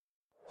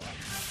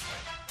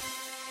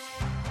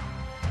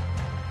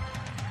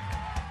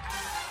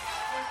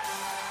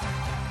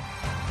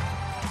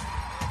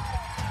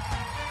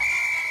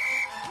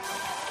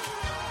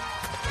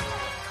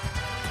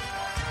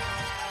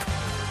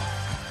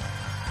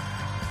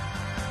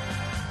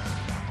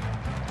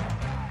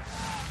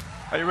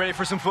Are you ready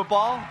for some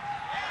football?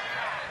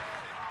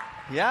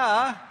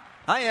 Yeah,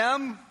 I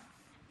am.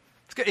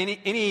 It's good.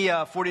 Any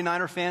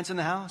 49er fans in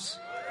the house?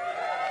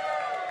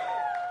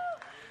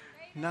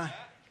 No.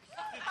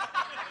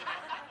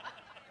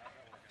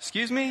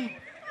 Excuse me?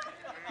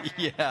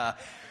 Yeah.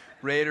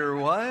 Raider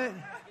what?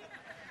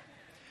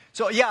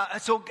 So,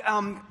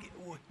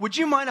 would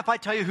you mind if I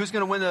tell you who's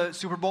going to win the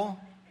Super Bowl?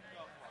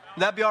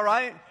 Would that be all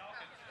right?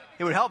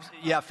 It would help.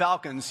 Yeah,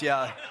 Falcons,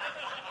 yeah.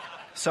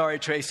 Sorry,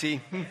 Tracy.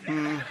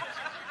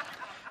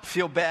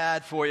 Feel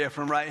bad for you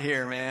from right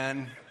here,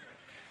 man.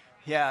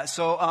 Yeah,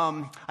 so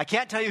I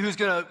can't tell you if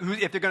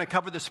they're going to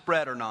cover the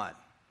spread or not.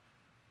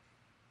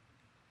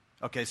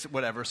 Okay, so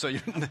whatever. So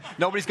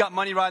nobody's got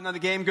money riding on the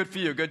game. Good for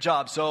you. Good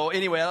job. So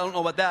anyway, I don't know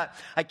about that.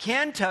 I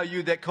can tell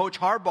you that Coach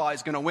Harbaugh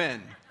is going to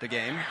win the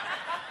game.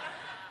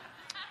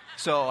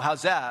 So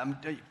how's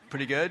that?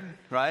 Pretty good,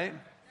 right?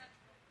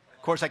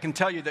 Of course, I can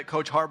tell you that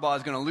Coach Harbaugh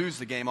is going to lose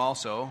the game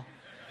also,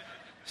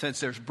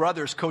 since there's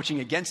brothers coaching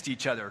against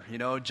each other. You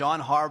know,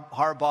 John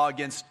Harbaugh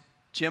against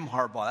Jim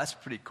Harbaugh. That's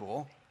pretty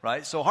cool,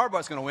 right? So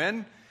Harbaugh's going to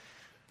win,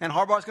 and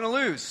Harbaugh's going to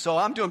lose. So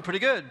I'm doing pretty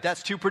good.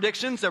 That's two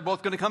predictions. They're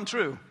both going to come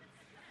true.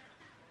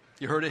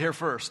 You heard it here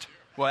first.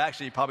 Well,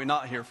 actually, probably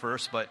not here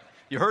first, but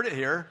you heard it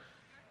here.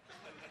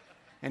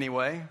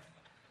 Anyway,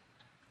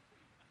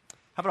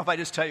 how about if I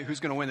just tell you who's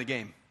going to win the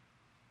game?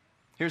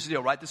 Here's the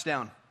deal. Write this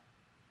down.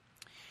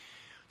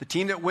 The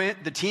team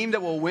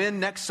that will win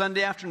next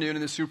Sunday afternoon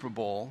in the Super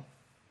Bowl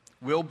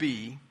will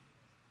be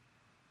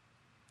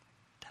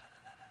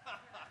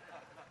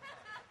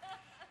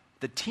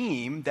the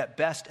team that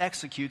best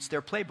executes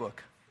their playbook.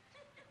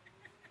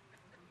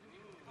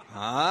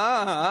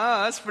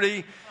 That's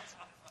pretty.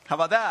 How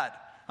about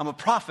that? I'm a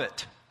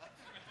prophet.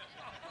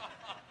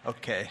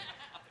 Okay.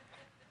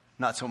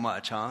 Not so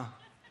much, huh?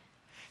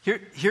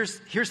 Here's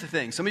the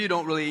thing. Some of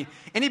you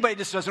anybody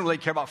just doesn't really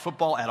care about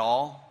football at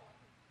all.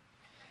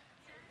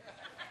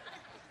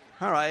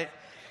 All right.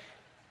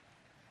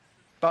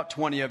 About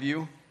 20 of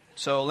you.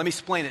 So let me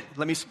explain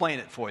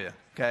it for you,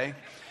 okay?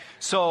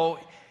 So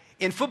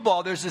in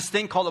football, there's this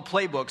thing called a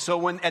playbook.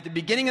 So at the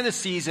beginning of the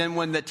season,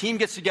 when the team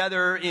gets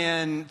together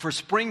for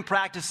spring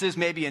practices,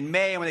 maybe in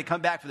May, and when they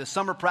come back for the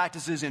summer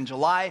practices in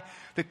July,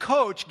 the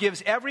coach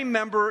gives every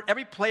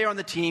player on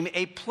the team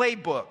a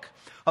playbook.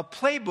 A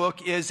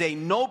playbook is a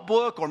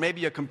notebook or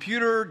maybe a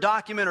computer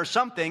document or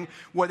something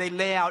where they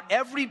lay out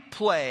every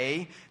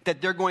play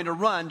that they're going to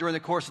run during the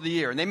course of the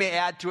year. And they may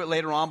add to it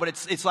later on, but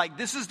it's like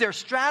this is their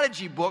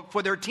strategy book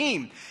for their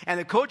team. And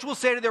the coach will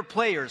say to their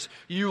players,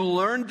 you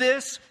learn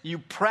this, you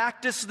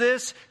practice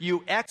this,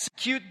 you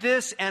execute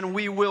this, and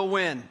we will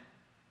win.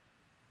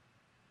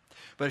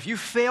 But if you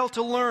fail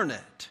to learn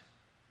it,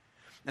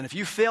 and if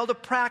you fail to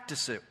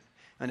practice it,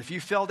 and if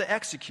you fail to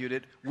execute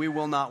it, we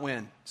will not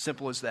win.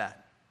 Simple as that.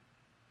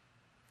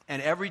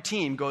 And every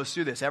team goes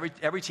through this.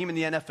 Every team in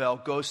the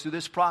NFL goes through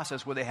this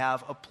process where they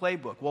have a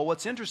playbook. Well,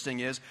 what's interesting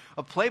is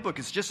a playbook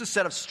is just a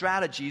set of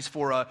strategies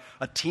for a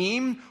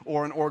team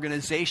or an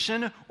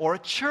organization or a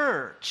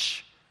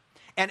church.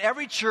 And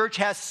every church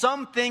has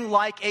something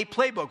like a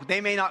playbook.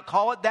 They may not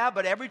call it that,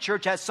 but every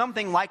church has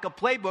something like a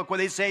playbook where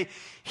they say,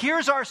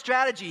 here's our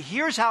strategy.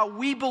 Here's how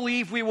we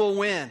believe we will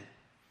win.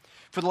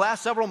 For the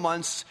last several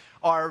months,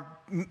 our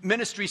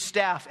ministry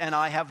staff and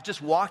I have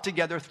just walked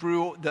together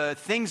through the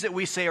things that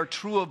we say are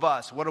true of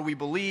us. What do we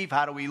believe?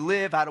 How do we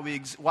live? Why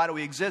do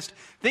we exist?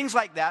 Things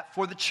like that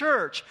for the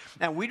church.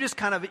 And we just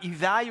kind of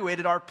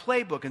evaluated our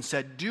playbook and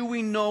said, do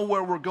we know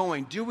where we're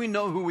going? Do we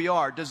know who we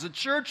are? Does the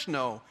church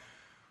know,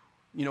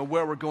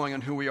 where we're going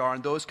and who we are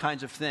and those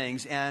kinds of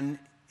things? And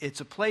it's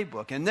a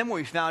playbook. And then what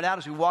we found out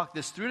as we walked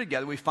this through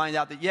together, we find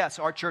out that, yes,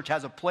 our church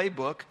has a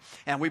playbook,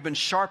 and we've been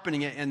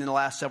sharpening it in the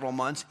last several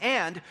months.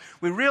 And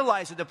we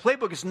realize that the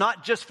playbook is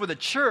not just for the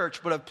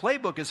church, but a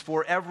playbook is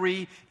for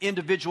every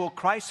individual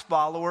Christ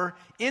follower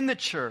in the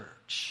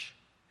church.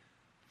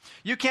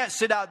 You can't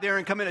sit out there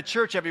and come into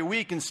church every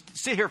week and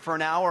sit here for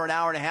an hour and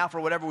a half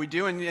or whatever we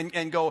do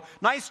and go,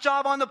 nice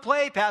job on the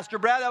play, Pastor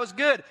Brad, that was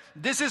good.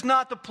 This is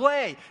not the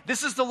play.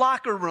 This is the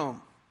locker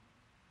room.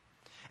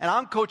 And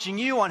I'm coaching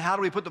you on how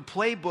do we put the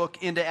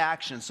playbook into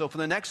action. So for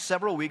the next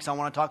several weeks, I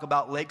want to talk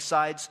about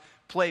Lakeside's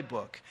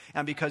playbook.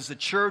 And because the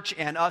church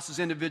and us as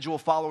individual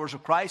followers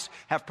of Christ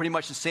have pretty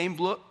much the same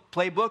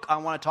playbook, I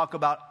want to talk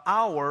about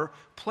our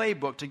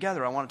playbook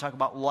together. I want to talk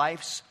about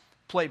life's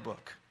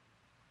playbook.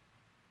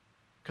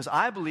 Because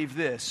I believe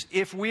this,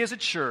 if we as a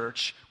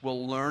church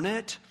will learn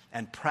it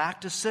and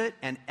practice it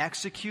and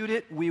execute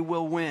it, we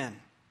will win.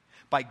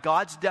 By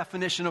God's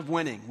definition of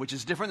winning, which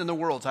is different than the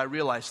world's, I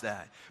realize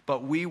that.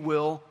 But we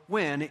will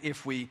win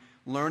if we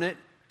learn it,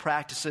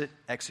 practice it,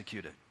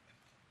 execute it.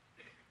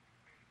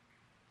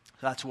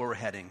 So that's where we're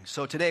heading.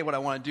 So today what I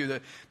want to do,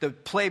 the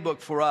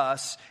playbook for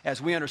us,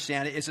 as we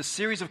understand it, is a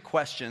series of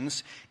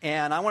questions.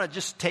 And I want to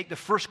just take the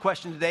first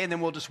question today, and then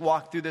we'll just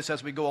walk through this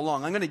as we go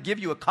along. I'm going to give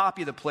you a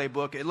copy of the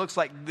playbook. It looks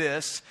like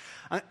this.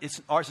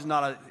 Ours is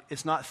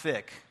not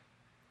thick.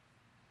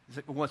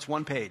 It's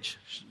one page,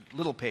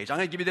 little page. I'm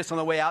going to give you this on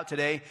the way out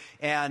today,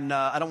 and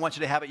I don't want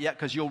you to have it yet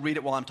because you'll read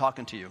it while I'm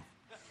talking to you.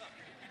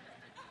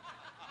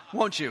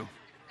 Won't you?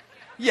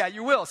 Yeah,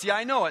 you will. See,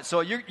 I know it. So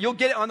you'll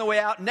get it on the way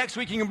out. Next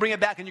week you can bring it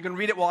back and you can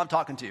read it while I'm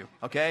talking to you,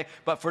 okay?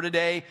 But for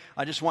today,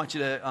 I just want you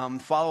to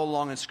follow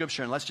along in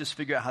Scripture, and let's just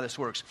figure out how this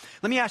works.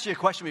 Let me ask you a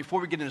question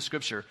before we get into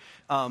Scripture.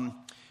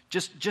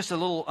 Just a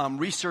little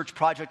research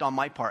project on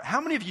my part. How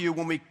many of you,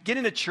 when we get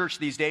into church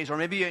these days, or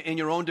maybe in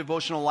your own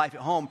devotional life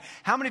at home,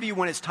 how many of you,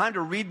 when it's time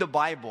to read the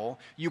Bible,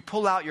 you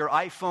pull out your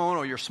iPhone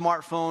or your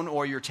smartphone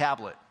or your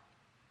tablet?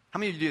 How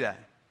many of you do that?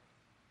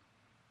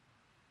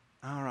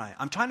 All right.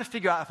 I'm trying to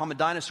figure out if I'm a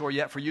dinosaur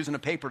yet for using a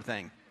paper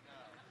thing.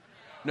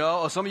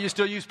 No? Oh, some of you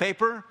still use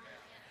paper?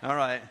 All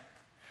right.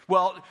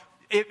 Well,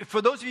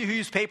 for those of you who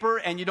use paper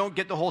and you don't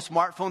get the whole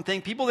smartphone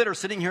thing, people that are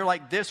sitting here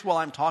like this while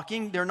I'm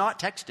talking, they're not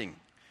texting.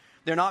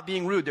 They're not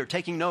being rude. They're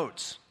taking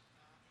notes.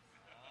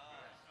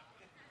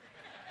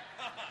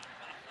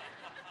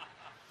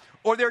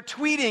 Or they're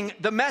tweeting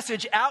the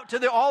message out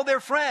to all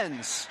their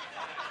friends.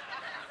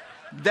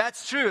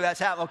 That's true. That's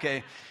how.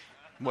 Okay.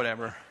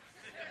 Whatever.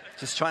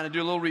 Just trying to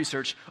do a little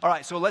research. All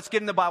right, so let's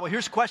get in the Bible.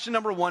 Here's question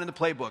number 1 in the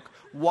playbook.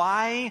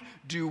 Why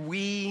do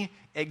we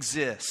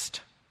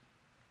exist?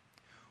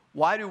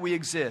 Why do we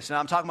exist? And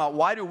I'm talking about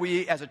why do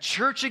we as a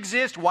church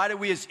exist? Why do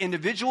we as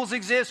individuals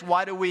exist?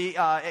 Why do we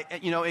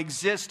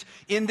exist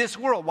in this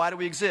world? Why do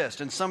we exist?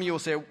 And some of you will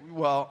say,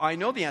 well, I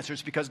know the answer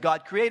is because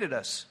God created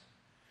us.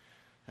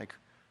 Like,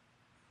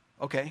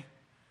 okay.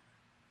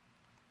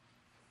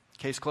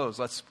 Case closed.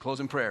 Let's close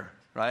in prayer,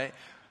 right?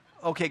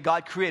 Okay,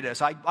 God created us.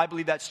 I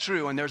believe that's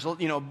true. And there's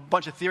a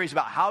bunch of theories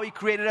about how he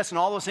created us and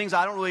all those things.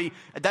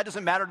 That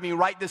doesn't matter to me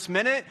right this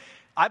minute.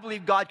 I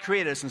believe God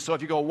created us. And so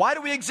if you go, why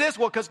do we exist?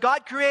 Well, because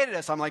God created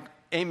us. I'm like,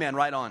 amen,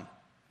 right on.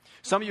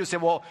 Some of you say,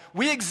 well,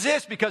 we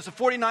exist because the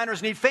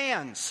 49ers need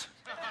fans.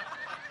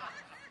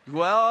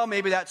 Well,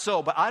 maybe that's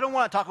so. But I don't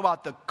want to talk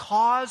about the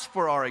cause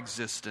for our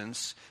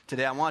existence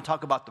today. I want to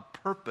talk about the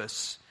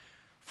purpose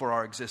for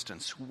our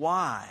existence.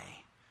 Why?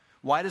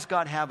 Why does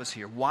God have us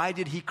here? Why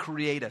did he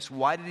create us?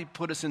 Why did he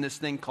put us in this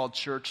thing called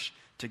church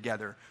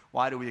together?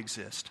 Why do we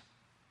exist?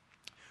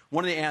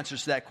 One of the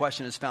answers to that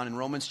question is found in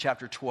Romans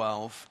chapter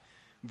 12,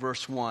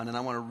 verse 1. And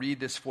I want to read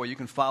this for you. You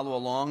can follow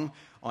along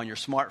on your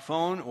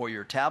smartphone or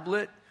your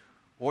tablet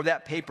or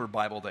that paper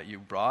Bible that you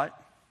brought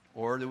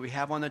or that we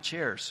have on the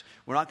chairs.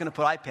 We're not going to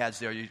put iPads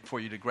there for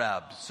you to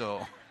grab.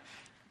 So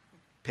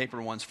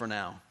paper ones for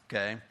now,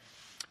 okay?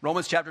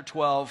 Romans chapter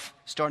 12,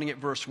 starting at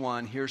verse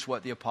 1, here's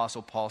what the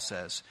Apostle Paul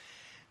says.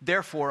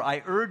 Therefore,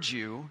 I urge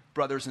you,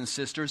 brothers and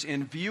sisters,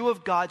 in view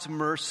of God's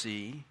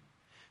mercy,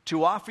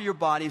 to offer your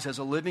bodies as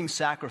a living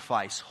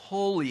sacrifice,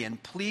 holy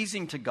and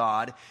pleasing to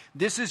God.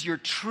 This is your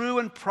true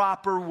and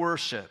proper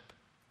worship.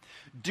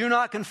 Do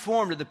not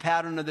conform to the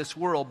pattern of this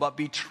world, but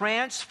be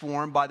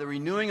transformed by the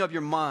renewing of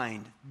your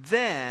mind.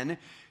 Then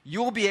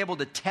you will be able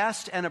to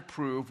test and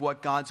approve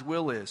what God's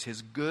will is,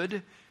 his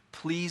good,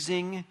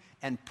 pleasing,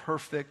 and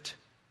perfect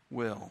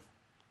will.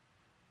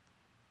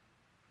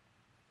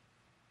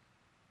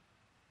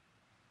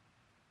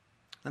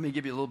 Let me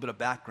give you a little bit of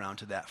background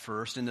to that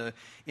first. In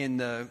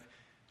the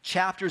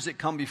chapters that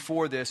come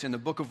before this, in the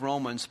book of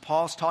Romans,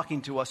 Paul's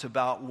talking to us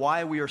about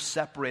why we are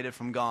separated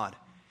from God.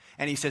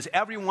 And he says,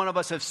 every one of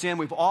us have sinned.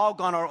 We've all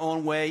gone our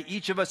own way.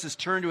 Each of us has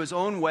turned to his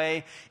own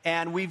way.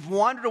 And we've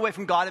wandered away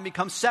from God and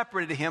become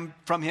separated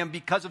from him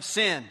because of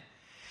sin.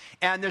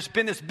 And there's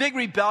been this big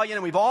rebellion,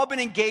 and we've all been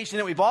engaged in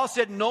it. We've all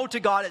said no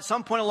to God at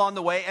some point along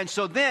the way. And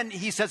so then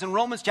he says in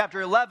Romans chapter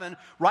 11,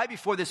 right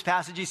before this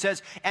passage, he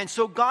says, and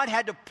so God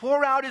had to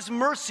pour out his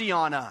mercy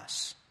on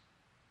us.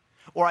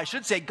 Or I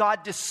should say,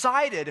 God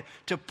decided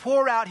to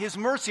pour out his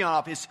mercy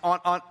to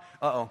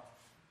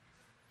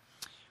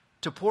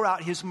pour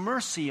out his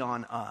mercy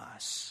on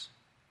us.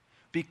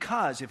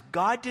 Because if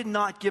God did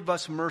not give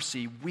us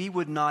mercy, we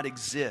would not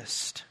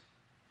exist.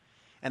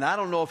 And I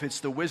don't know if it's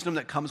the wisdom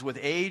that comes with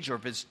age or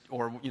if it's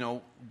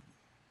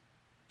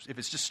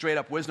just straight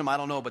up wisdom, I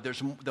don't know. But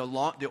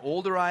the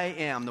older I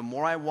am, the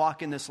more I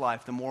walk in this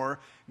life, the more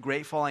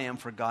grateful I am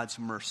for God's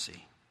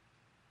mercy.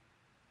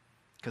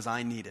 Because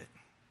I need it.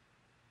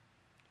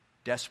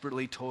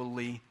 Desperately,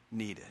 totally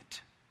need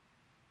it.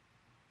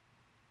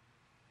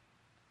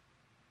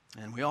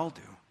 And we all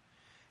do.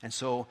 And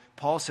so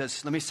Paul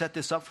says, let me set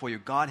this up for you.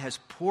 God has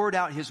poured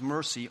out his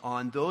mercy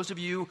on those of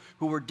you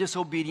who were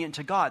disobedient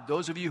to God.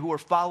 Those of you who are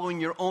following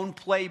your own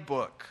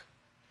playbook.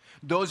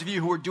 Those of you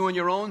who are doing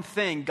your own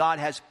thing. God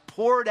has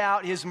poured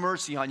out his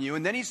mercy on you.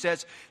 And then he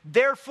says,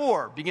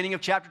 therefore, beginning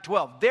of chapter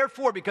 12,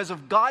 therefore, because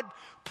of God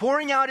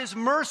pouring out his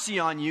mercy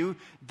on you,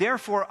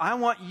 therefore, I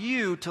want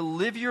you to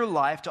live your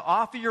life, to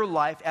offer your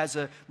life as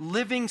a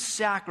living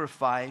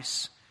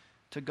sacrifice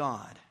to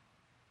God.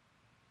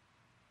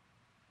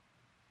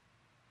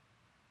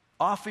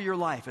 Offer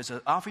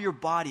your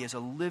body as a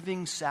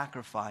living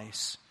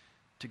sacrifice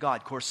to God.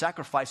 Of course,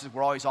 sacrifices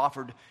were always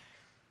offered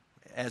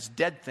as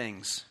dead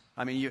things.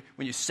 I mean,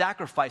 when you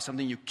sacrifice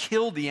something, you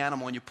kill the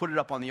animal and you put it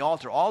up on the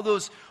altar. All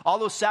those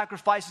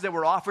sacrifices that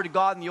were offered to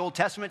God in the Old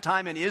Testament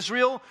time in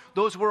Israel,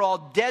 those were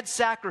all dead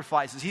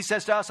sacrifices. He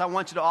says to us, I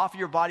want you to offer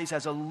your bodies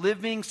as a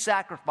living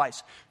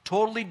sacrifice,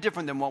 totally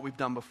different than what we've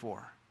done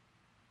before.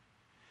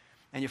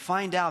 And you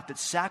find out that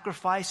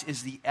sacrifice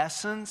is the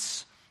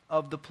essence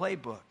of the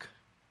playbook.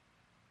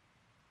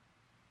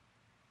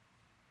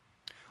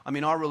 I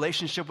mean, our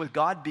relationship with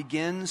God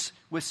begins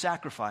with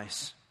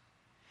sacrifice.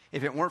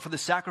 If it weren't for the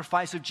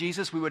sacrifice of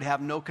Jesus, we would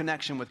have no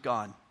connection with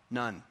God.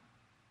 None.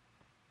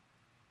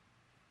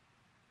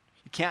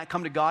 You can't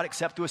come to God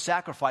except through a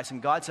sacrifice.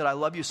 And God said, I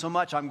love you so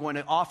much, I'm going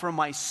to offer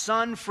my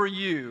son for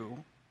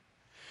you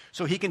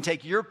so he can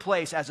take your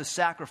place as a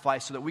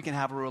sacrifice so that we can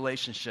have a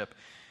relationship.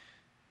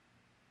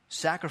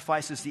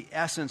 Sacrifice is the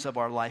essence of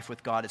our life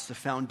with God. It's the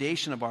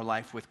foundation of our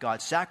life with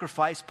God.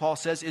 Sacrifice, Paul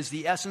says, is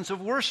the essence of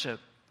worship.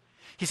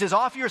 He says,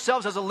 offer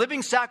yourselves as a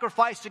living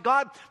sacrifice to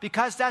God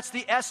because that's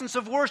the essence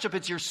of worship.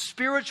 It's your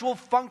spiritual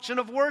function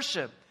of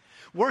worship.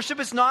 Worship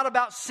is not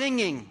about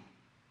singing.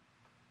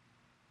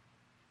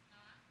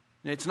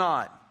 It's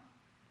not.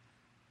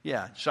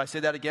 Yeah, should I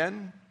say that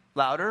again?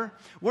 Louder.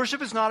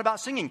 Worship is not about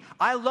singing.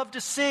 I love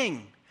to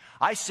sing.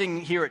 I sing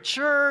here at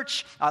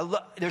church.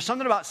 There's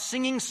something about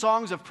singing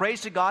songs of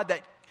praise to God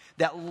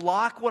that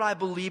lock what I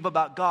believe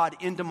about God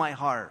into my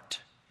heart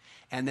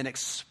and then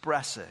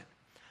express it.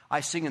 I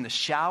sing in the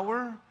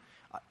shower.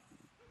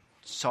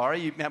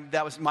 Sorry,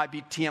 that might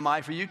be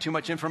TMI for you, too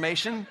much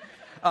information.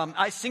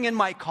 I sing in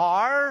my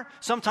car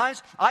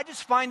sometimes. I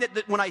just find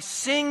that when I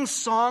sing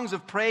songs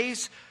of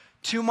praise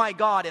to my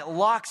God, it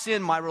locks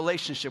in my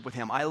relationship with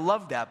Him. I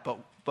love that,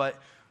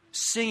 but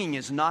singing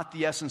is not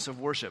the essence of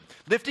worship.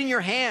 Lifting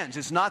your hands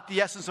is not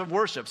the essence of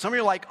worship. Some of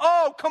you are like,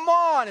 oh, come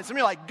on. And some of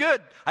you are like,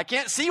 good. I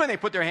can't see when they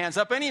put their hands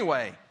up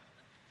anyway.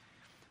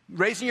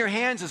 Raising your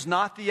hands is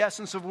not the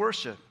essence of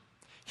worship.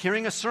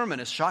 Hearing a sermon,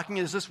 as shocking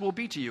as this will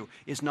be to you,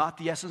 is not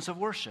the essence of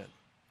worship.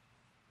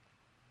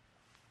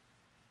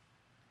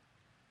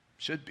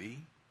 Should be.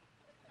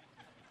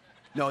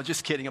 No,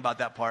 just kidding about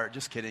that part.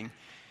 Just kidding.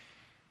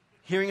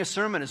 Hearing a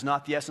sermon is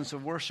not the essence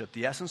of worship.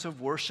 The essence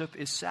of worship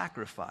is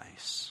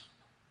sacrifice.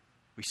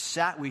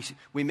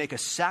 We make a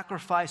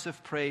sacrifice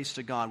of praise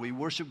to God. We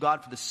worship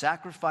God for the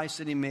sacrifice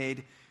that He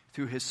made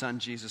through His Son,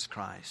 Jesus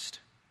Christ.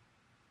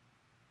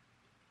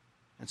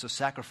 And so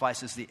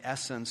sacrifice is the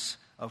essence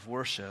of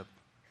worship.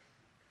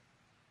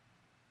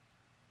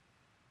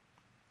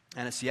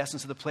 And it's the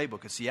essence of the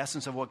playbook. It's the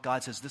essence of what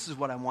God says, this is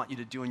what I want you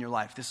to do in your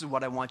life. This is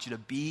what I want you to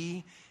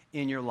be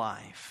in your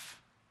life.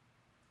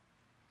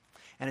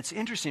 And it's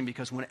interesting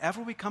because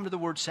whenever we come to the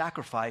word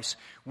sacrifice,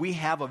 we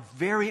have a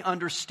very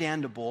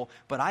understandable,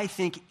 but I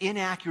think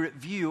inaccurate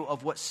view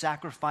of what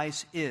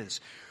sacrifice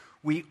is.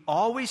 We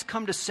always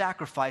come to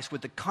sacrifice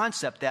with the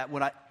concept that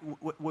when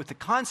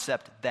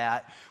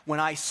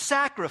I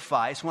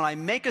sacrifice, when I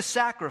make a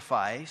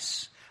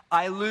sacrifice,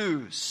 I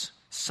lose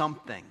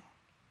something.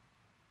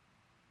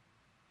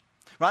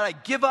 Right? I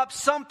give up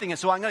something, and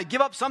so I'm going to give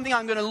up something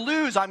I'm going to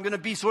lose. I'm going to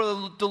be sort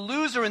of the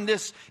loser in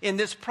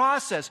this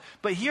process.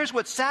 But here's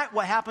what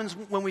happens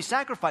when we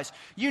sacrifice.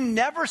 You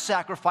never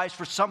sacrifice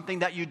for something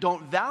that you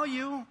don't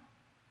value.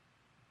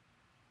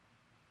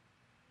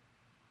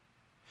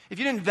 If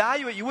you didn't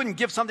value it, you wouldn't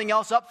give something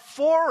else up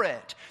for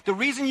it. The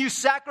reason you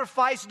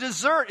sacrifice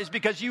dessert is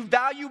because you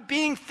value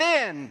being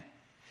thin.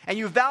 And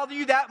you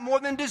value that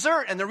more than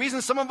dessert. And the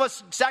reason some of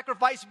us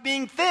sacrifice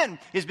being thin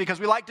is because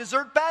we like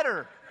dessert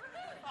better.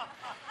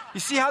 You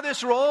see how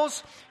this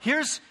rolls?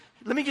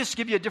 Let me just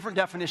give you a different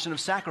definition of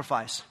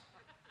sacrifice.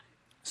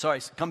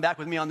 Sorry, come back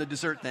with me on the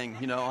dessert thing.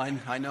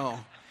 I know.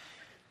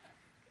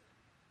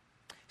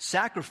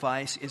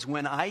 Sacrifice is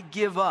when I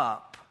give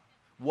up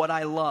what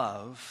I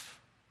love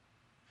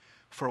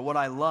for what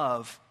I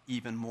love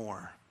even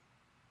more.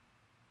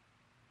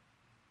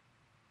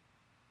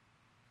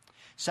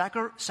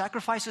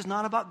 Sacrifice is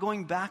not about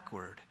going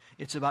backward.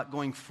 It's about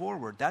going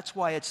forward. That's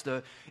why it's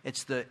the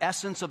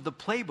essence of the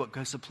playbook,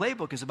 because the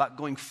playbook is about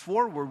going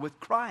forward with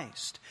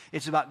Christ.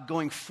 It's about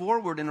going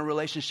forward in a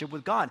relationship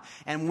with God.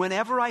 And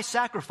whenever I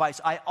sacrifice,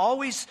 I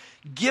always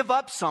give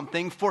up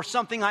something for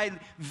something I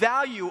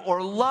value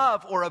or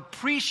love or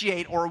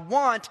appreciate or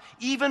want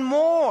even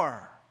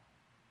more.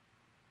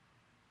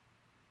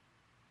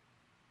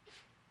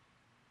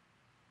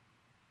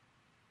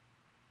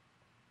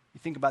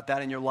 You think about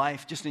that in your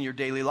life, just in your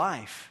daily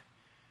life.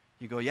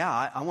 You go, yeah,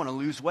 I want to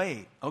lose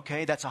weight.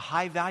 Okay, that's a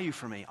high value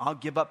for me. I'll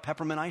give up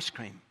peppermint ice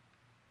cream.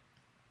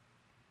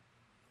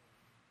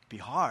 Be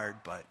hard,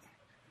 but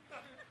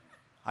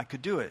I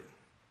could do it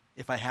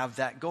if I have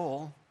that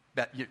goal.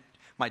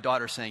 My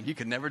daughter's saying, you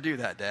could never do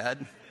that,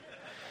 Dad.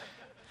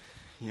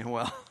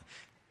 Well,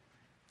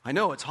 I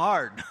know it's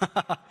hard.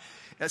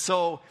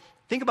 So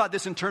think about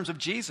this in terms of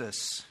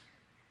Jesus.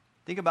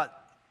 Think about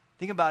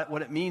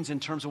what it means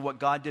in terms of what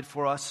God did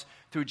for us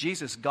through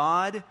Jesus.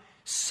 God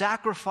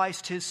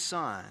sacrificed His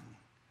Son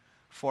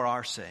for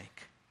our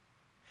sake.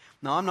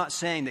 Now, I'm not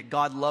saying that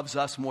God loves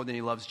us more than He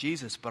loves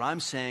Jesus, but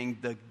I'm saying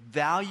the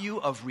value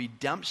of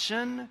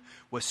redemption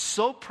was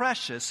so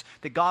precious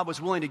that God was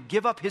willing to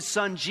give up His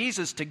Son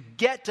Jesus to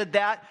get to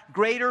that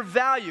greater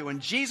value. And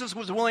Jesus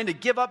was willing to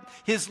give up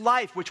His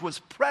life, which was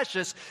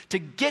precious, to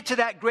get to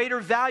that greater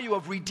value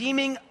of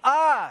redeeming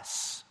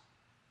us.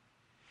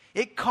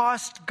 It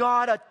cost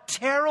God a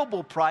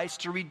terrible price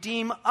to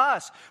redeem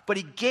us. But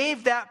he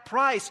gave that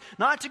price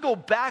not to go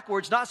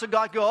backwards, not so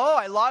God go, oh,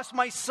 I lost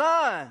my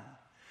son.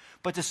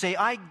 But to say,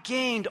 I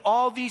gained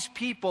all these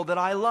people that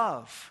I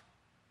love.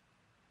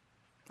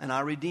 And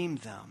I redeemed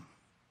them.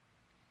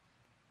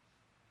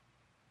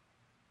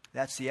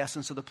 That's the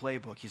essence of the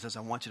playbook. He says, I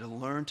want you to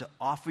learn to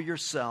offer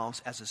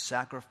yourselves as a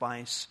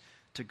sacrifice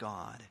to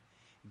God.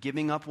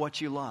 Giving up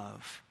what you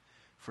love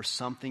for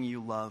something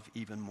you love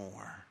even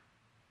more.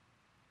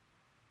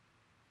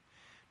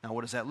 Now,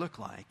 what does that look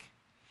like?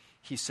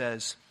 He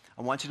says,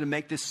 I want you to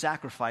make this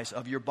sacrifice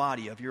of your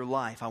body, of your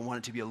life. I want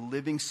it to be a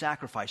living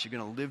sacrifice. You're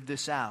going to live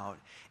this out.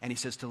 And he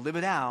says to live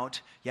it out,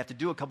 you have to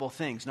do a couple of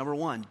things. Number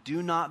one,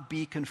 do not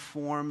be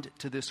conformed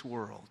to this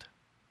world.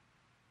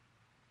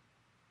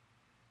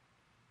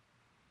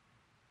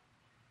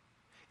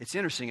 It's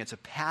interesting, it's a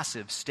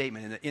passive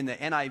statement. In the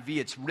NIV,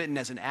 it's written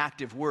as an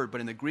active word, but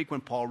in the Greek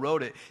when Paul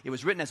wrote it, it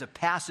was written as a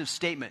passive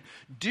statement.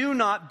 Do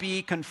not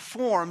be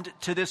conformed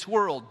to this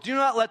world. Do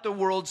not let the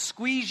world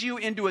squeeze you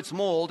into its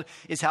mold,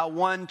 is how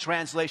one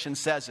translation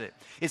says it.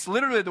 It's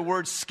literally the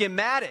word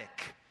schematic.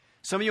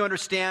 Some of you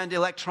understand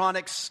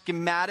electronic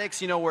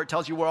schematics, where it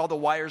tells you where all the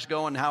wires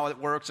go and how it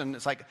works, and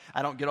it's like,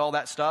 I don't get all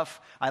that stuff.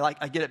 I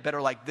get it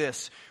better like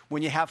this.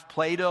 When you have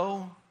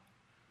Play-Doh,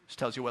 this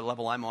tells you what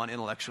level I'm on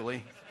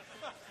intellectually.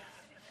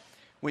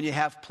 When you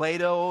have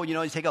Play-Doh,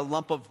 you take a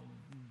lump of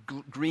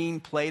green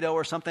Play-Doh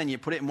or something, you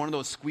put it in one of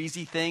those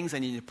squeezy things,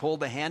 and you pull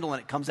the handle,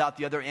 and it comes out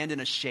the other end in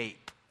a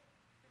shape.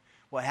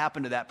 What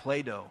happened to that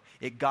Play-Doh?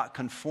 It got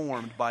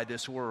conformed by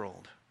this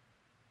world.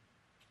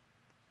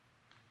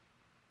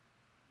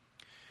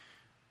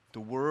 The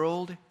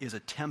world is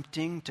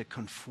attempting to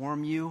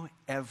conform you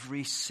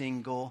every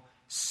single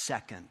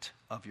second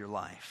of your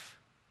life.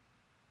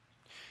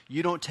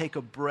 You don't take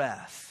a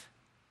breath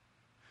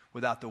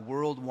without the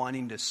world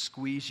wanting to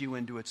squeeze you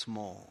into its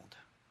mold.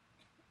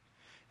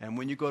 And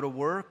when you go to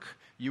work,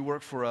 you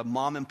work for a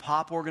mom and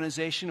pop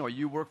organization or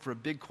you work for a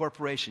big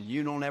corporation,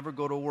 you don't ever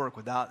go to work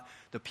without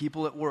the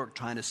people at work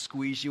trying to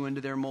squeeze you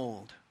into their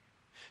mold.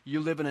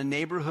 You live in a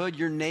neighborhood,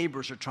 your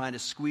neighbors are trying to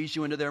squeeze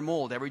you into their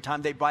mold. Every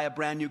time they buy a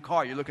brand new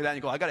car, you look at that and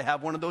you go, I got to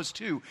have one of those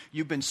too.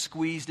 You've been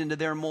squeezed into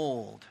their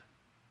mold.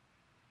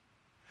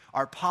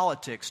 Our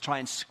politics try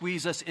and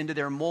squeeze us into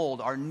their mold.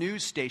 Our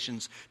news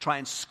stations try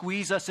and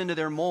squeeze us into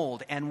their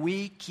mold. And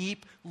we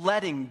keep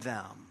letting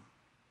them.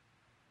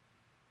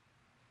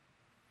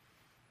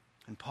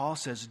 And Paul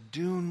says,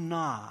 do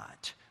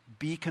not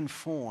be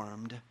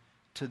conformed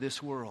to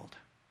this world.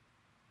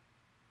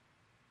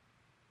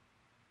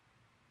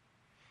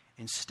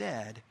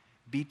 Instead,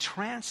 be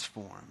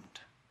transformed.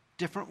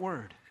 Different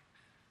word.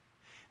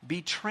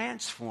 Be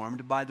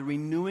transformed by the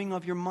renewing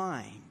of your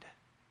mind.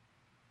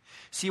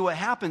 See, what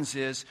happens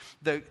is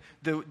the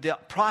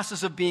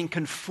process of being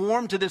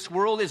conformed to this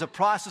world is a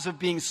process of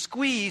being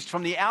squeezed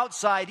from the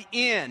outside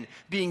in,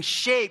 being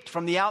shaped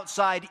from the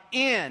outside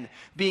in.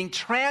 Being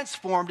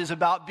transformed is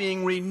about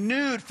being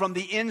renewed from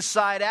the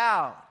inside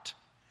out.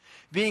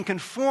 Being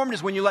conformed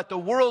is when you let the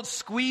world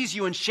squeeze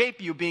you and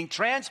shape you. Being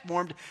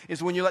transformed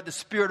is when you let the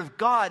Spirit of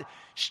God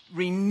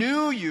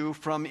renew you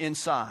from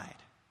inside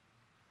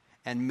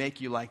and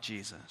make you like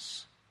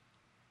Jesus.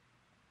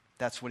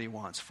 That's what he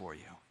wants for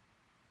you.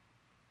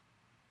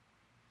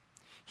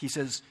 He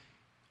says,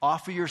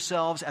 offer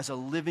yourselves as a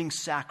living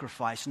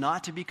sacrifice,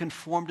 not to be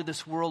conformed to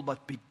this world,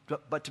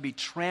 but to be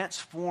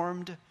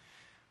transformed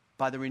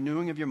by the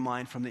renewing of your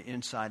mind from the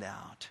inside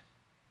out.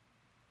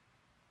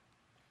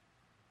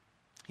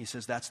 He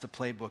says, that's the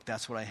playbook.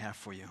 That's what I have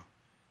for you.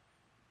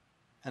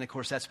 And of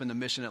course, that's been the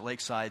mission at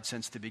Lakeside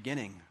since the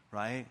beginning,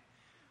 right?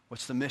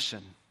 What's the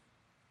mission?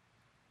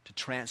 To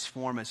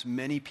transform as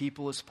many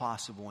people as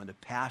possible into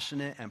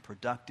passionate and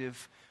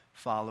productive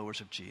followers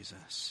of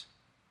Jesus.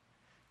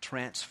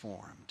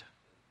 Transformed.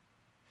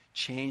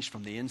 Changed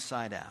from the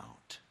inside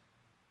out.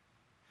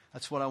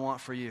 That's what I want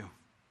for you.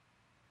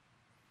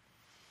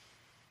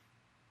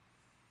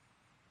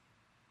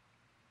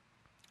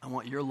 I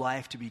want your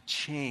life to be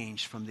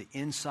changed from the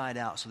inside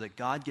out so that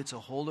God gets a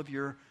hold of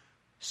your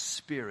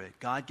spirit.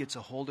 God gets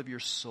a hold of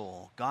your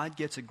soul. God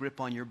gets a grip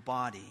on your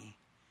body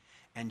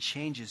and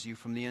changes you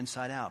from the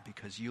inside out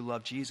because you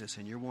love Jesus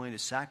and you're willing to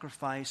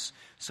sacrifice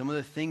some of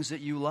the things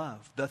that you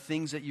love,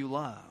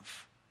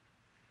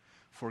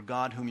 for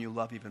God whom you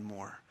love even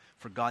more,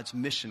 for God's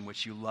mission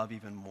which you love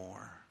even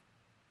more.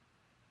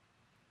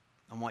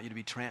 I want you to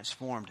be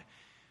transformed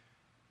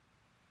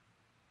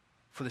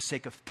for the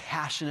sake of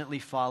passionately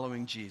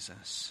following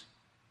Jesus.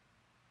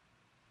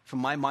 From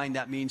my mind,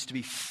 that means to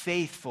be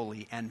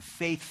faithfully and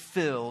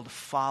faith-filled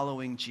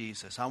following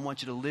Jesus. I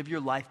want you to live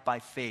your life by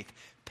faith,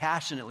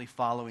 passionately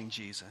following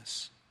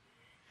Jesus.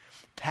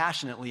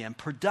 Passionately and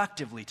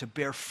productively to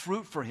bear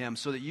fruit for him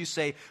so that you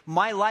say,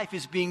 my life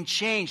is being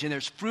changed and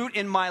there's fruit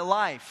in my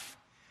life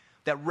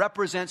that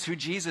represents who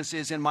Jesus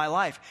is in my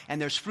life.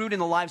 And there's fruit in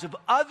the lives of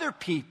other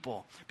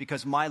people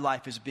because my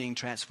life is being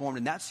transformed.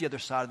 And that's the other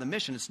side of the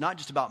mission. It's not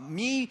just about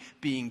me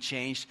being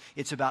changed.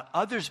 It's about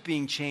others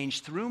being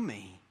changed through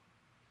me.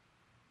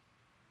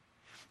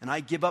 and I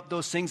give up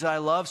those things that I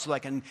love so I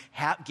can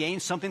gain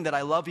something that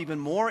I love even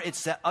more.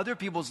 It's that other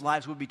people's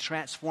lives would be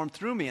transformed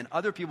through me, and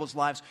other people's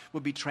lives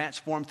would be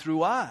transformed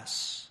through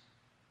us.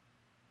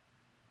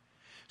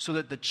 So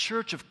that the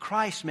church of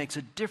Christ makes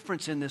a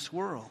difference in this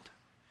world.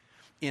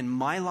 In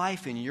my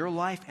life, in your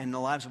life, and in the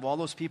lives of all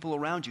those people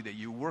around you that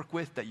you work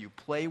with, that you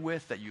play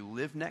with, that you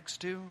live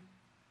next to.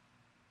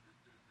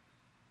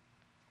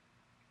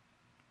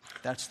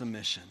 That's the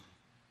mission.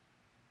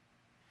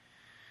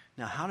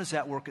 Now, how does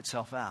that work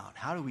itself out?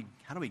 How do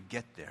we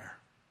get there?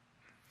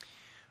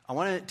 I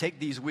want to take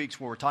these weeks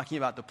where we're talking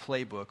about the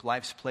playbook,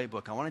 life's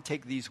playbook. I want to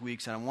take these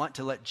weeks and I want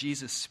to let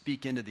Jesus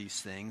speak into these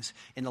things.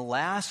 In the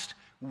last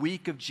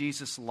week of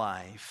Jesus'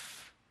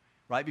 life,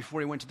 right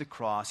before he went to the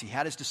cross, he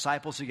had his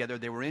disciples together.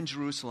 They were in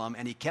Jerusalem,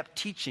 and he kept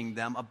teaching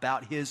them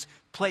about his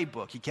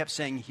playbook. He kept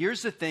saying,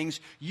 here's the things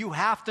you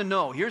have to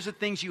know. Here's the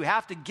things you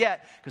have to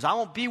get, because I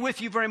won't be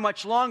with you very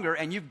much longer,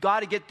 and you've got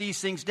to get these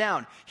things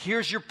down.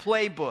 Here's your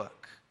playbook.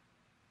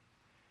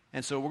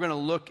 And so we're going to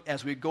look,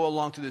 as we go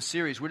along through this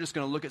series, we're just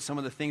going to look at some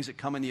of the things that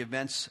come in the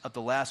events of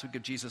the last week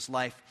of Jesus'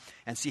 life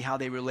and see how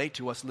they relate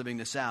to us living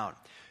this out.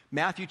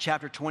 Matthew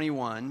chapter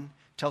 21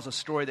 tells a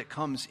story that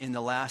comes in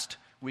the last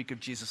week of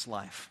Jesus'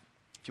 life.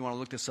 If you want to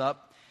look this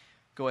up,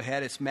 go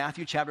ahead. It's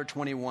Matthew chapter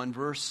 21,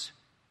 verse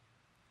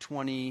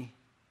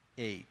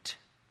 28.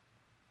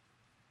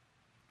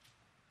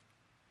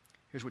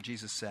 Here's what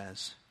Jesus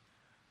says.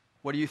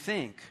 What do you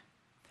think?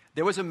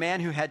 There was a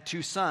man who had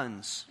 2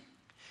 sons.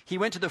 He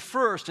went to the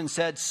first and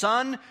said,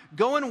 "Son,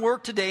 go and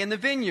work today in the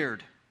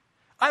vineyard."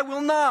 "I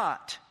will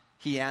not,"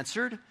 he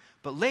answered.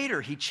 But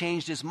later he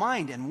changed his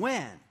mind and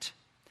went.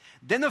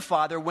 Then the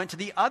father went to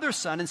the other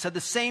son and said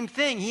the same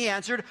thing. He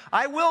answered,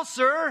 "I will,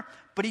 sir,"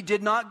 but he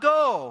did not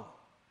go.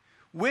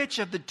 Which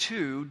of the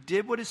 2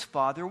 did what his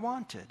father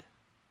wanted?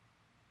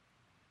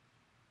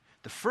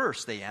 "The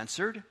first," they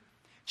answered.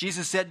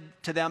 Jesus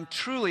said to them,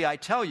 "Truly I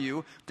tell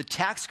you, the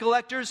tax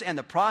collectors and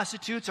the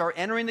prostitutes are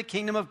entering the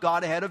kingdom of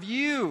God ahead of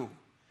you.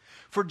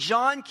 For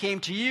John came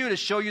to you to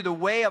show you the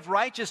way of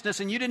righteousness,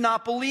 and you did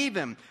not believe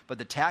him. But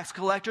the tax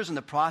collectors and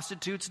the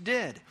prostitutes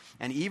did.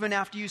 And even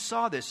after you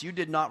saw this, you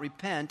did not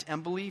repent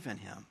and believe in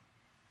him."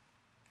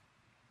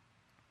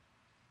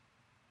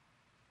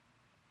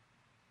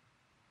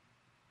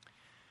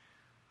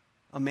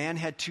 A man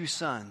had 2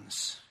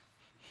 sons.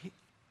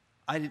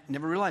 I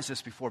never realized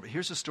this before, but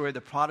here's the story of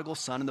the prodigal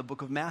son in the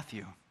book of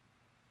Matthew.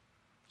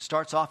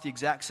 Starts off the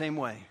exact same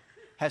way.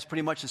 Has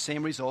pretty much the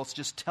same results,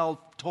 just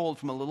told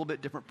from a little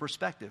bit different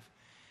perspective.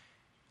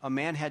 A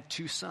man had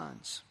 2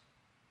 sons.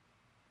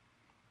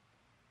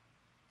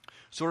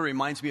 Sort of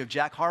reminds me of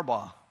Jack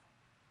Harbaugh.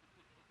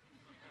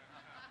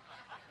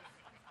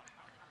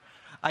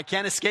 I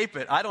can't escape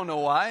it. I don't know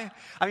why.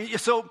 I mean,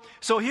 so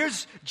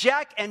here's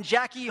Jack and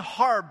Jackie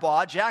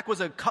Harbaugh. Jack was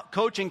a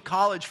coach in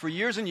college for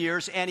years and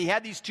years, and he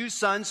had these 2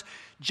 sons,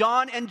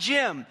 John and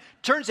Jim.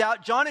 Turns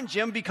out John and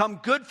Jim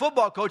become good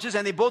football coaches,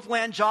 and they both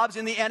land jobs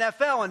in the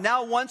NFL. And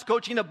now one's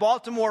coaching the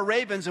Baltimore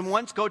Ravens, and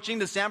one's coaching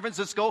the San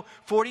Francisco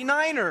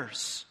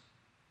 49ers.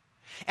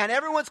 And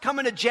everyone's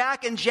coming to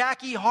Jack and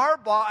Jackie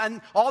Harbaugh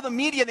and all the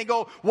media, and they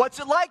go,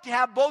 "What's it like to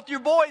have both your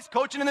boys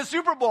coaching in the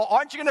Super Bowl?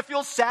 Aren't you going to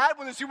feel sad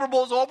when the Super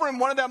Bowl's over and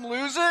one of them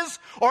loses?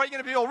 Or are you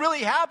going to feel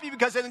really happy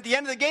because at the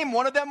end of the game,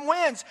 one of them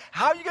wins?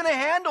 How are you going to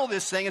handle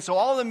this thing?" And so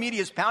all of the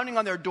media is pounding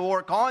on their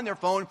door, calling their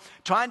phone,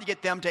 trying to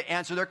get them to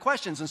answer their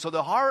questions. And so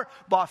the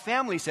Harbaugh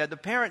family said, the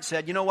parents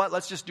said, "You know what,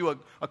 let's just do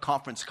a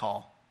conference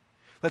call.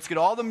 Let's get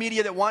all the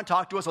media that want to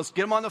talk to us. Let's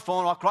get them on the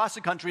phone all across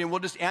the country, and we'll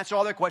just answer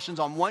all their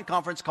questions on one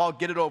conference call,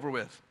 get it over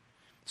with."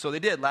 So they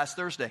did last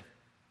Thursday.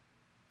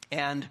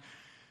 And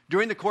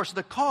during the course of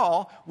the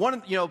call,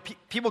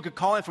 people could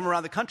call in from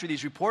around the country,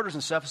 these reporters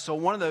and stuff. So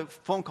one of the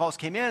phone calls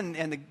came in,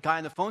 and the guy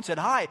on the phone said,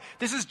 "Hi,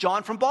 this is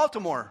John from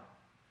Baltimore."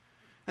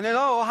 And they're,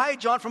 "Oh, hi,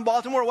 John from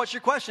Baltimore. What's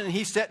your question?" And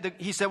he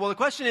said, "Well, the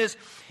question is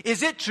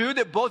it true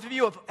that both of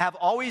you have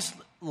always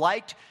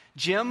liked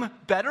Jim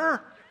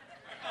better?"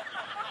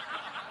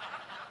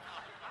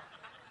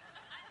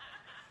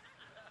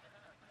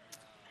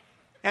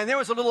 And there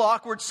was a little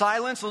awkward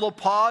silence, a little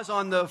pause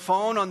on the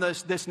phone, on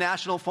this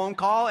national phone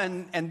call.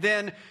 And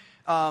then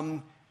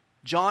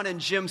John and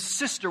Jim's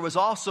sister was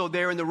also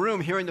there in the room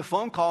hearing the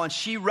phone call, and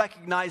she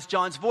recognized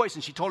John's voice,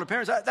 and she told her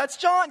parents, "That's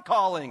John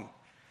calling."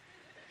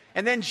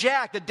 And then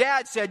Jack, the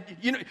dad, said,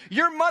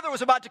 "Your mother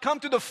was about to come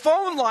through the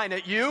phone line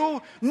at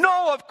you.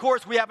 No, of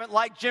course we haven't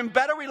liked Jim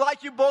better. We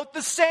like you both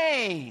the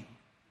same."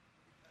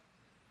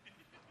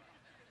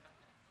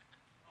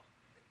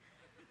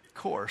 Of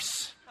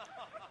course.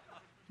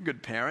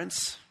 Good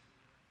parents.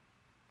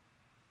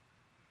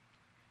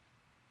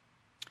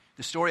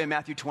 The story of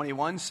Matthew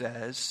 21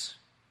 says,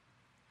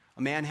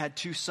 a man had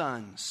 2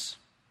 sons.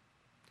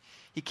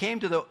 He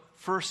came to the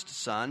first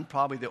son,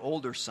 probably the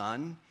older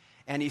son,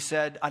 and he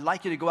said, "I'd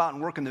like you to go out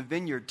and work in the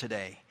vineyard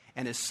today."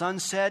 And his son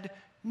said,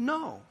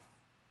 "No."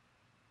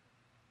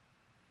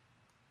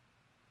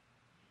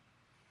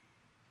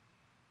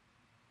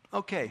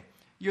 Okay,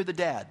 you're the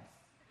dad,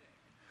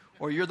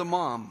 or you're the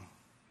mom.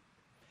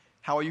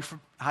 How are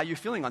you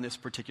feeling on this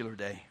particular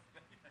day?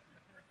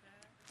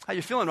 How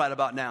you feeling right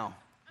about now?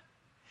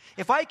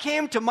 If I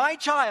came to my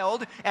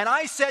child and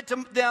I said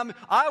to them,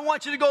 I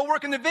want you to go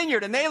work in the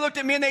vineyard, and they looked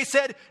at me and they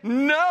said,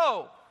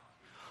 no,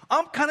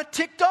 I'm kind of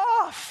ticked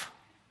off.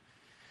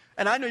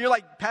 And I know you're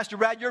like, Pastor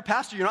Brad, you're a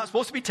pastor. You're not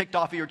supposed to be ticked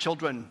off of your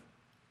children.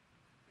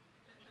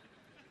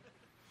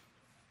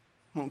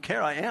 I don't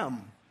care, I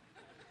am.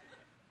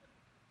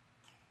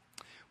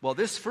 Well,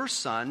 this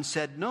first son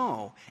said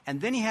no, and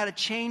then he had a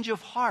change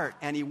of heart,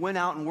 and he went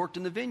out and worked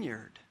in the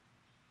vineyard.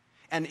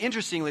 And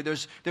interestingly,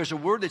 there's a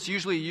word that's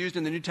usually used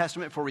in the New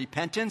Testament for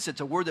repentance.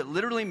 It's a word that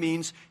literally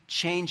means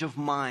change of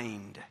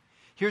mind.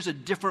 Here's a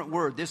different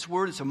word. This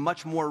word is a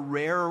much more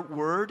rare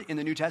word in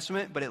the New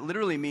Testament, but it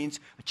literally means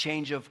a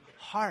change of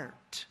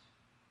heart.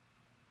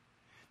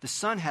 The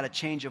son had a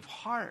change of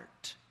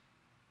heart,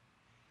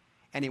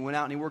 and he went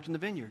out and he worked in the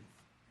vineyard.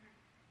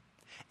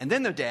 And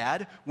then the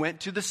dad went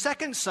to the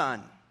second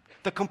son,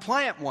 the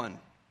compliant one.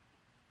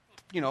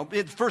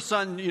 The first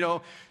son,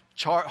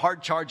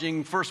 hard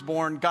charging,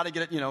 firstborn, got to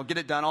get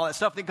it done, all that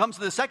stuff. Then comes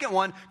to the second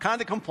one, kind of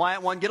the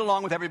compliant one, get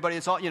along with everybody.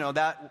 It's all,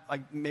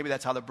 maybe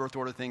that's how the birth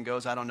order thing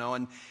goes. I don't know.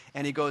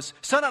 And he goes,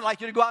 son, I'd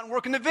like you to go out and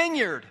work in the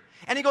vineyard.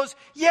 And he goes,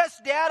 yes,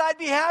 Dad, I'd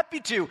be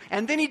happy to.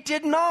 And then he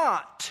did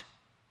not.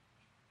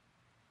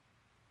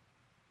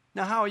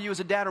 Now, how are you as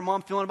a dad or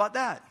mom feeling about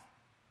that?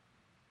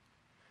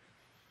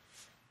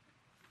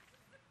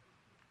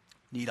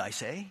 Need I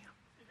say?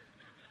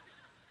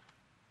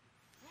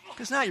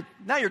 Because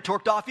now you're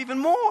torqued off even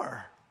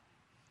more.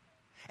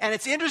 And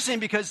it's interesting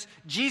because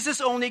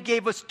Jesus only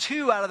gave us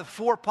 2 out of the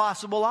 4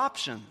 possible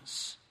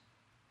options.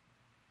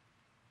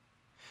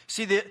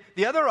 See,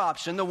 the other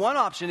option, the one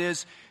option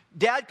is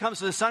dad comes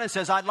to the son and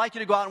says, I'd like you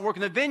to go out and work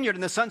in the vineyard.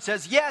 And the son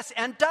says, yes,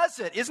 and does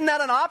it. Isn't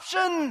that an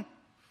option?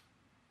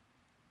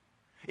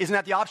 Isn't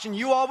that the option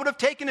you all would have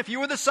taken if you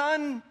were the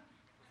son?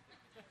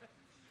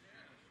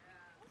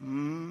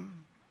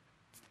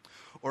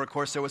 Or, of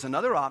course, there was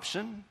another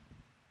option.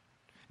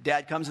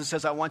 Dad comes and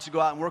says, I want you to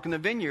go out and work in the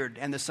vineyard.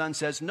 And the son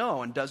says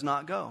no and does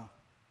not go.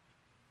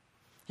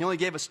 He only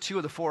gave us 2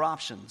 of the 4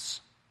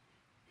 options.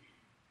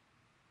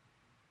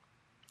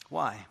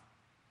 Why?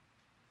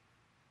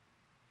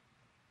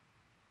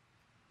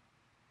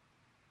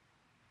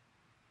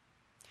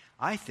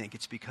 I think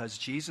it's because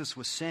Jesus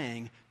was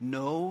saying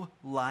no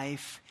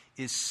life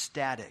is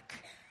static.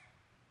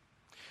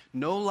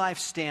 No life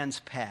stands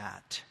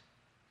pat.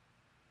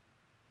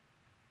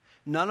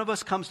 None of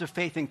us comes to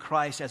faith in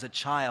Christ as a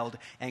child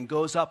and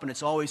goes up and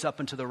it's always up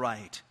and to the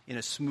right in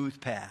a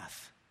smooth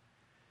path.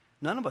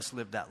 None of us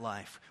live that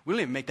life. We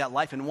don't even make that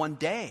life in one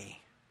day.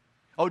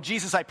 Oh,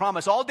 Jesus, I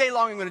promise, all day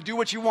long I'm going to do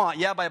what you want.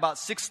 Yeah, by about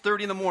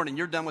 6:30 in the morning,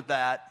 you're done with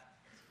that.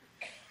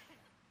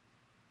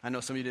 I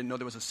know some of you didn't know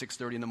there was a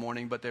 6:30 in the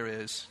morning, but there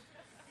is.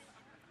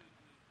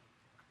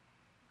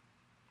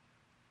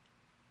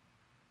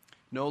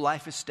 No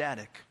life is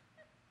static.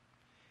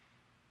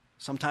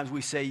 Sometimes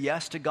we say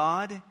yes to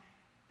God,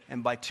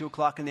 and by 2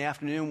 o'clock in the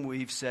afternoon,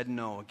 we've said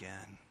no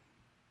again.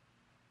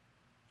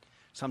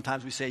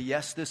 Sometimes we say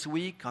yes this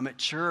week. I'm at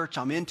church.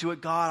 I'm into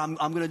it, God.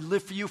 I'm going to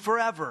live for you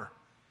forever.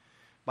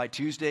 By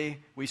Tuesday,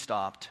 we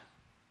stopped.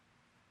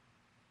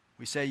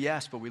 We say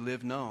yes, but we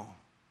live no.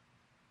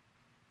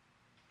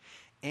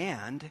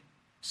 And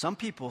some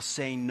people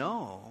say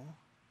no,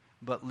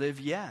 but live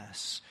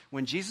yes.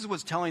 When Jesus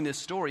was telling this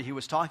story, he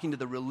was talking to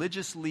the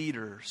religious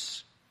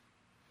leaders,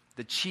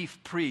 the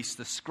chief priests,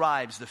 the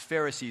scribes, the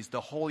Pharisees,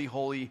 the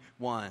holy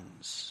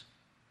ones.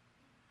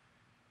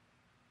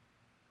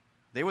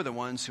 They were the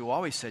ones who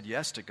always said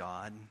yes to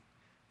God.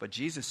 But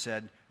Jesus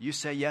said, you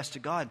say yes to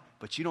God,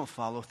 but you don't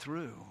follow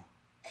through.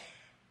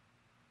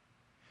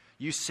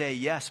 You say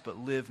yes, but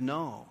live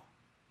no.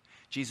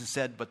 Jesus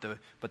said, but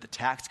the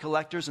tax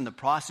collectors and the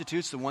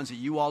prostitutes, the ones that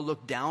you all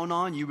look down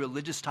on, you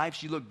religious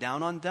types, you look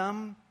down on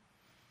them,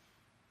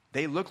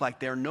 they look like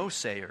they're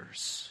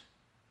no-sayers.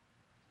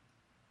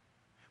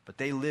 But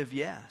they live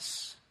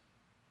yes.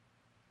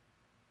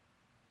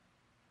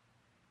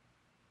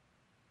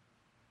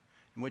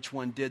 And which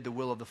one did the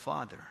will of the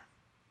Father?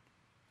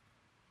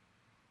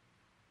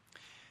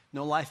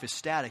 No life is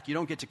static. You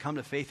don't get to come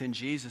to faith in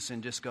Jesus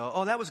and just go,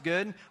 oh, that was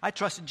good. I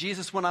trusted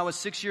Jesus when I was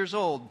 6 years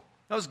old.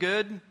 That was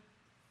good.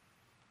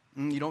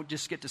 You don't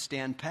just get to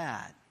stand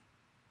pat.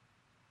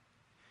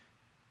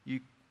 You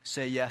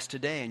say yes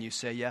today, and you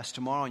say yes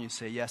tomorrow, and you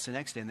say yes the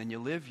next day, and then you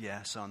live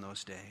yes on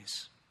those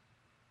days.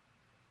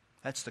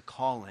 That's the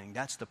calling.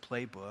 That's the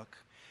playbook.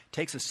 It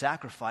takes a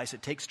sacrifice.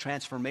 It takes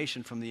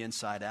transformation from the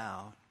inside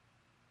out.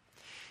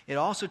 It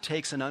also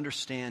takes an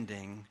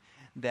understanding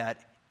that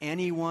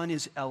anyone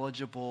is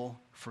eligible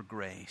for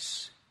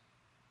grace.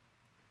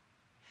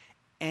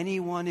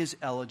 Anyone is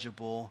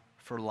eligible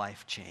for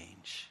life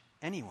change.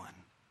 Anyone.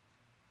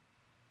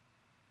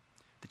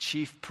 The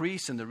chief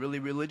priests and the really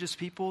religious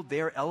people,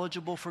 they're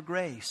eligible for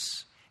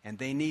grace, and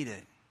they need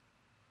it.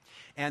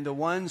 And the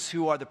ones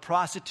who are the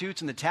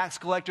prostitutes and the tax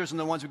collectors and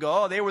the ones who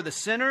go, oh, they were the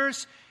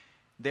sinners,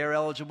 they're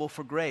eligible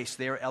for grace.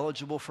 They are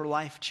eligible for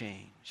life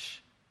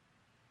change.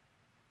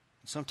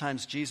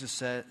 Sometimes Jesus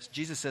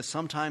says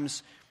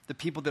sometimes the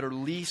people that are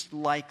least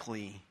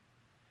likely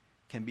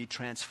can be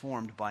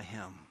transformed by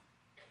him.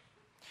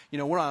 You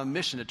know, we're on a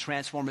mission to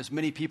transform as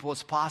many people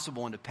as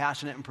possible into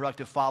passionate and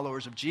productive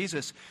followers of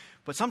Jesus.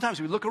 But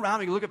sometimes we look around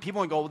and we look at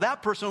people and go, well,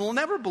 that person will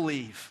never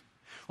believe.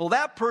 Well,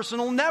 that person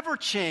will never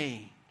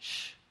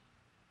change.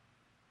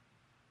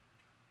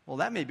 Well,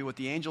 that may be what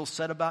the angels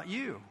said about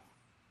you.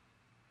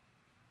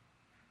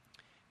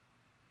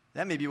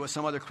 That may be what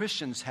some other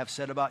Christians have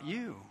said about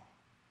you.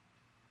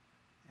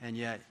 And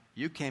yet,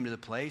 you came to the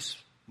place,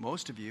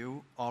 most of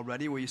you,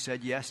 already where you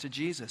said yes to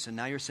Jesus. And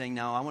now you're saying,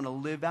 now I want to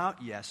live out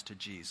yes to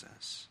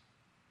Jesus.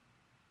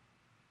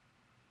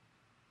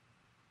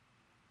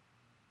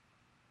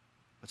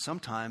 But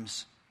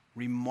sometimes,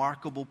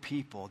 remarkable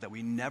people that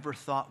we never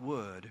thought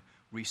would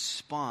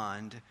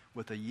respond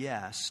with a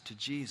yes to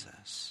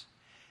Jesus.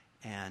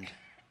 And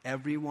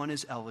everyone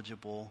is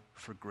eligible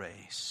for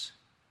grace.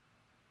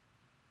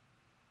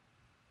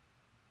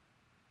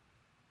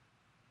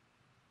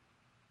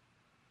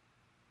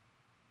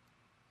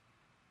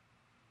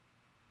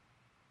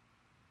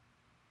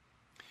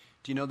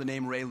 Do you know the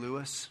name Ray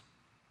Lewis?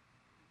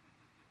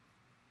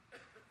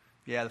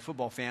 Yeah, the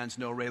football fans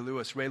know Ray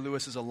Lewis. Ray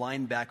Lewis is a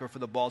linebacker for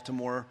the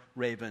Baltimore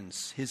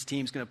Ravens. His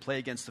team's going to play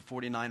against the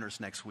 49ers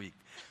next week.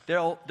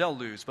 They'll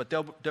lose, but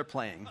they're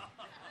playing.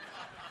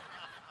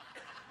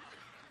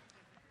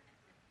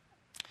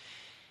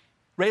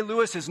 Ray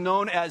Lewis is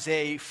known as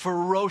a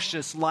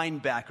ferocious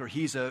linebacker.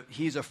 He's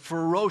a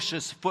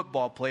ferocious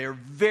football player,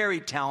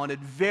 very talented,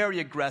 very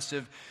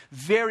aggressive,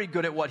 very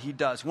good at what he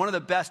does. One of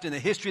the best in the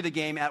history of the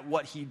game at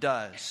what he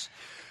does.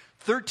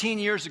 13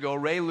 years ago,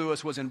 Ray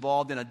Lewis was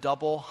involved in a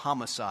double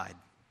homicide.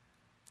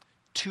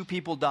 2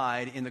 people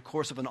died in the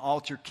course of an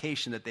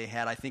altercation that they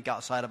had, I think,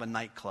 outside of a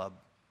nightclub.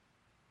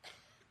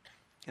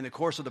 In the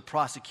course of the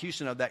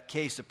prosecution of that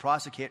case, the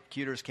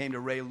prosecutors came to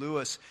Ray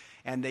Lewis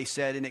and they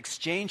said, in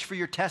exchange for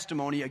your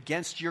testimony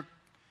against your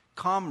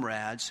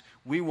comrades,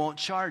 we won't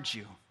charge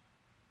you.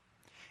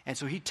 And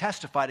so he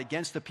testified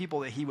against the people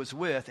that he was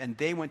with, and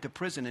they went to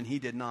prison and he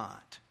did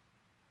not.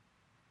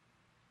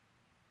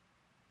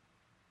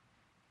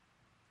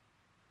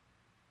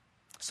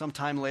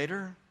 Sometime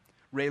later,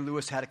 Ray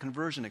Lewis had a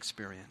conversion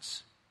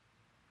experience.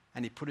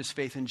 And he put his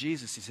faith in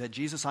Jesus. He said,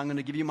 Jesus, I'm going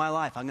to give you my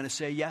life. I'm going to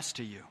say yes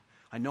to you.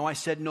 I know I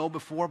said no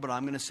before, but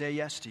I'm going to say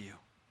yes to you.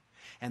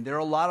 And there are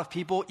a lot of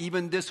people,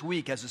 even this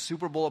week, as the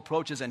Super Bowl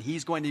approaches and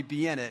he's going to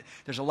be in it,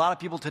 there's a lot of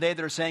people today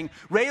that are saying,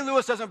 Ray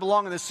Lewis doesn't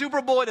belong in the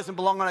Super Bowl. He doesn't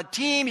belong on a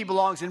team. He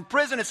belongs in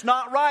prison. It's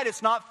not right.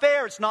 It's not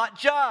fair. It's not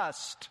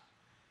just.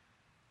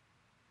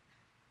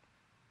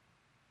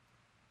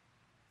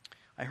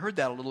 I heard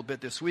that a little bit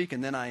this week,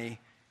 and then I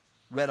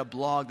read a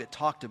blog that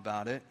talked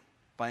about it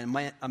by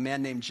a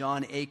man named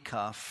John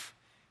Acuff.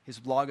 His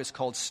blog is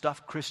called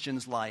Stuff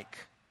Christians Like.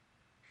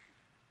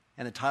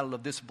 And the title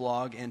of this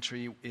blog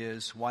entry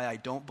is Why I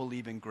Don't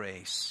Believe in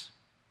Grace.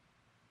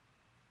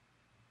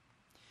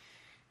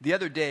 The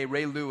other day,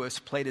 Ray Lewis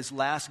played his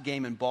last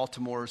game in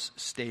Baltimore's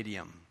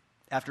stadium.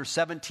 After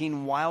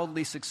 17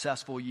 wildly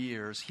successful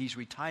years, he's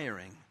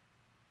retiring.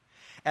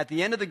 At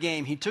the end of the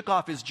game, he took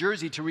off his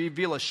jersey to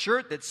reveal a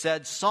shirt that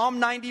said Psalm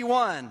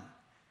 91.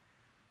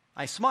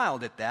 I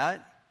smiled at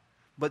that,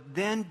 but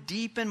then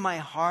deep in my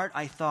heart,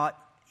 I thought,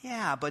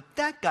 yeah, but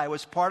that guy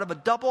was part of a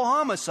double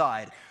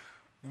homicide.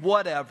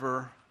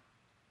 Whatever.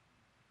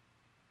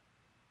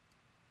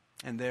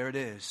 And there it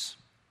is.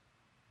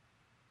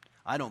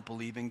 I don't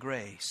believe in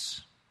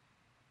grace.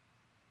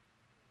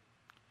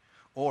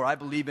 Or I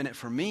believe in it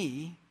for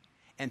me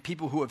and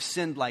people who have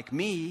sinned like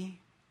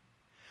me,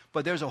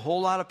 but there's a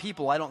whole lot of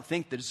people I don't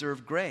think that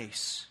deserve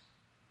grace.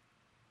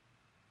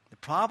 The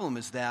problem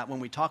is that when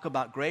we talk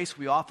about grace,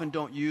 we often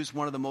don't use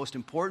one of the most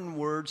important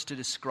words to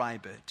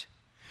describe it.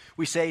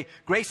 We say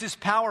grace is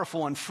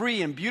powerful and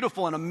free and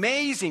beautiful and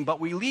amazing, but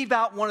we leave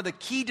out one of the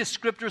key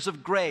descriptors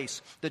of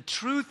grace. The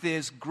truth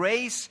is,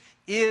 grace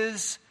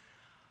is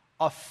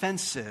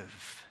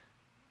offensive.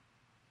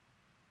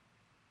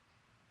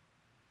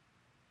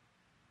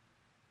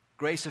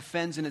 Grace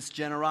offends in its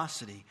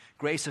generosity.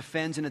 Grace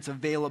offends in its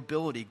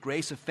availability.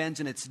 Grace offends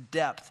in its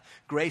depth.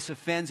 Grace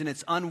offends in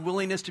its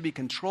unwillingness to be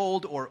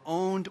controlled or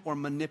owned or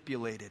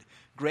manipulated.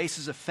 Grace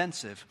is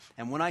offensive.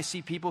 And when I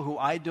see people who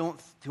I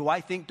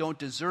think don't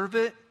deserve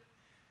it,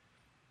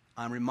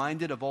 I'm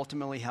reminded of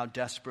ultimately how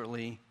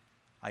desperately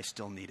I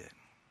still need it.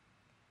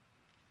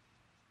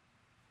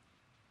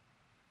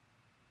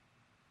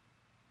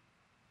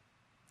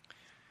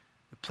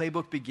 The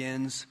playbook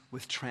begins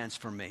with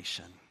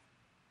transformation.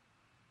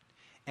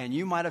 And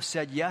you might have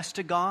said yes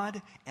to God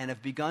and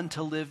have begun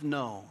to live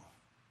no.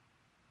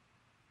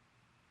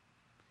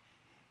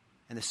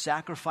 And the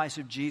sacrifice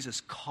of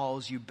Jesus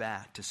calls you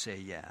back to say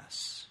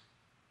yes.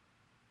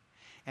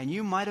 And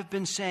you might have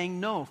been saying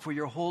no for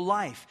your whole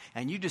life,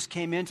 and you just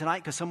came in tonight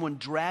because someone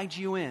dragged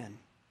you in.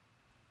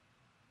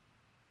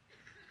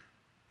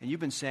 And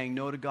you've been saying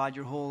no to God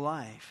your whole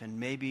life, and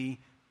maybe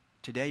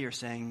today you're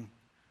saying,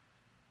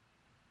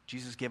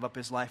 Jesus gave up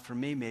his life for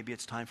me, maybe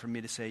it's time for me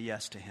to say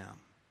yes to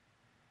him.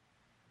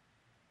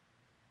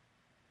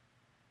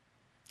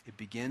 It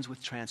begins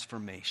with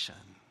transformation.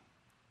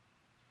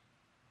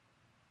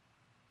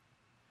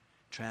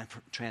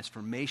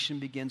 Transformation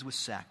begins with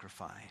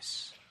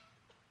sacrifice.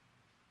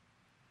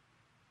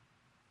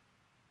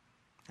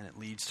 And it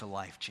leads to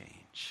life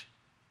change.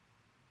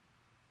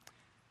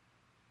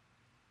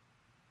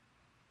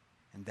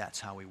 And that's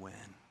how we win.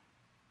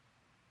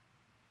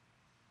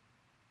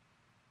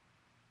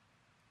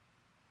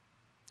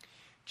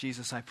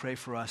 Jesus, I pray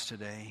for us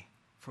today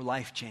for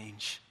life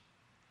change.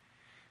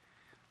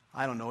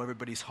 I don't know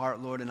everybody's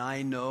heart, Lord, and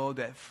I know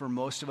that for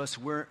most of us,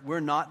 we're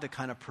not the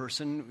kind of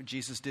person,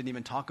 Jesus didn't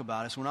even talk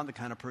about us, we're not the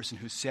kind of person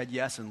who said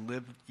yes and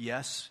lived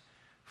yes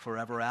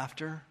forever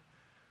after.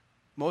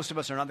 Most of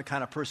us are not the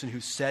kind of person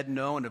who said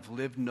no and have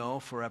lived no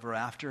forever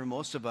after.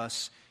 Most of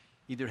us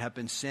either have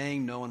been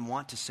saying no and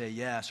want to say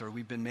yes, or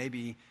we've been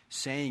maybe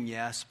saying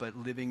yes but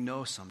living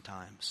no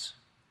sometimes.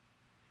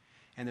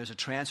 And there's a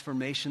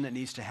transformation that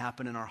needs to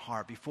happen in our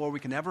heart before we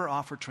can ever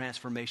offer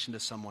transformation to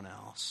someone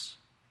else.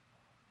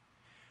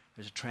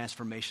 There's a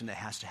transformation that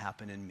has to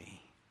happen in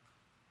me,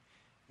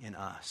 in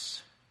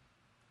us.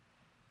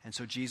 And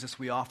so, Jesus,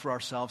 we offer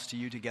ourselves to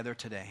you together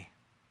today.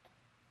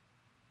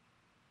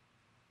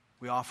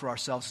 We offer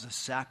ourselves as a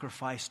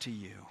sacrifice to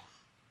you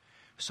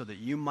so that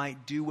you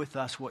might do with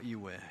us what you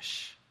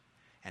wish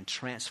and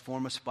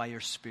transform us by your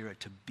Spirit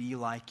to be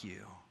like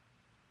you,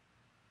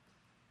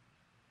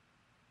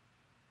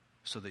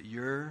 so that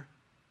your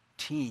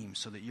team,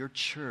 so that your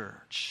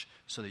church,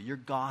 so that your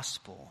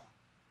gospel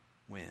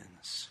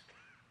wins.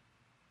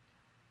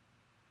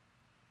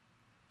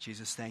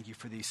 Jesus, thank you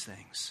for these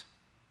things.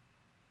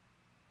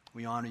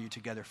 We honor you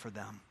together for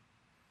them.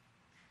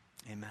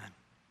 Amen.